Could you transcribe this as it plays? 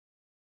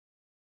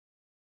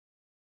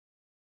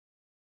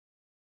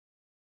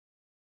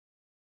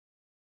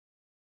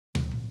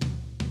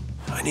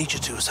I need you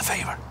to do us a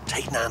favour.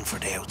 Take Nan for a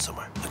day out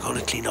somewhere. I'm going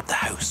to clean up the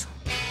house.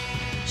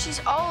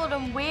 She's old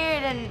and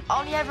weird and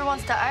only ever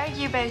wants to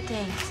argue about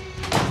things.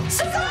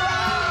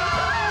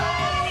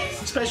 Surprise!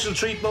 Special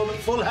treat moment,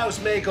 full house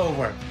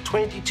makeover.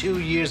 22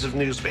 years of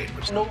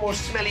newspapers. No more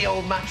smelly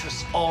old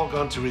mattress, all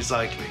gone to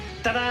recycling.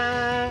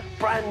 Ta-da!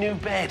 Brand new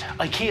bed,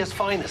 IKEA's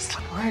finest.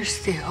 Where's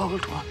the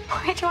old one?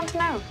 Why do you want to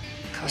know?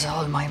 Because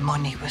all my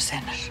money was in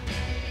it.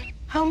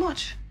 How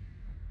much?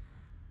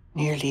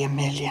 Nearly $1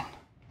 million.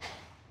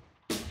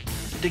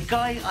 The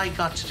guy I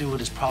got to do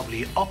it is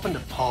probably up in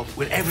the pub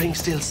with everything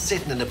still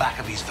sitting in the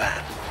back of his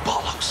van.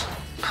 Bollocks.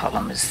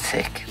 Colm is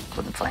thick.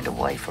 Couldn't find a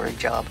wife or a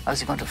job. How's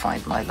he going to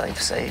find my life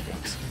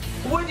savings?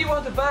 Why do you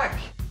want it back?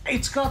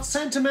 It's got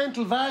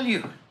sentimental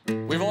value.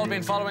 We've all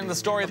been following the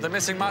story of the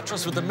missing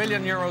mattress with the €1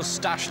 million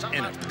stashed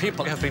in it.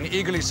 People have been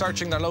eagerly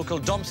searching their local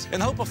dumps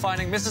in hope of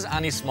finding Mrs.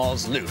 Annie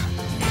Small's loot.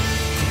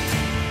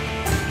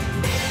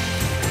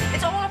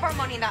 It's all of our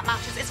money in that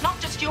mattress. It's not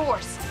just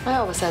yours. I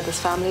always said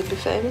this family would be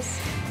famous.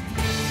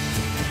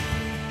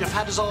 You've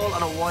had us all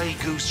on a wild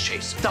goose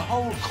chase. The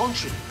whole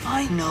country.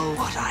 I know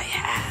what I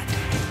had.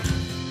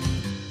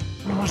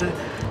 What a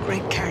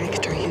great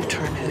character you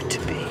turn out to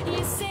be.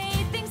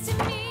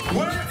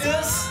 Where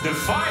is the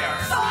fire?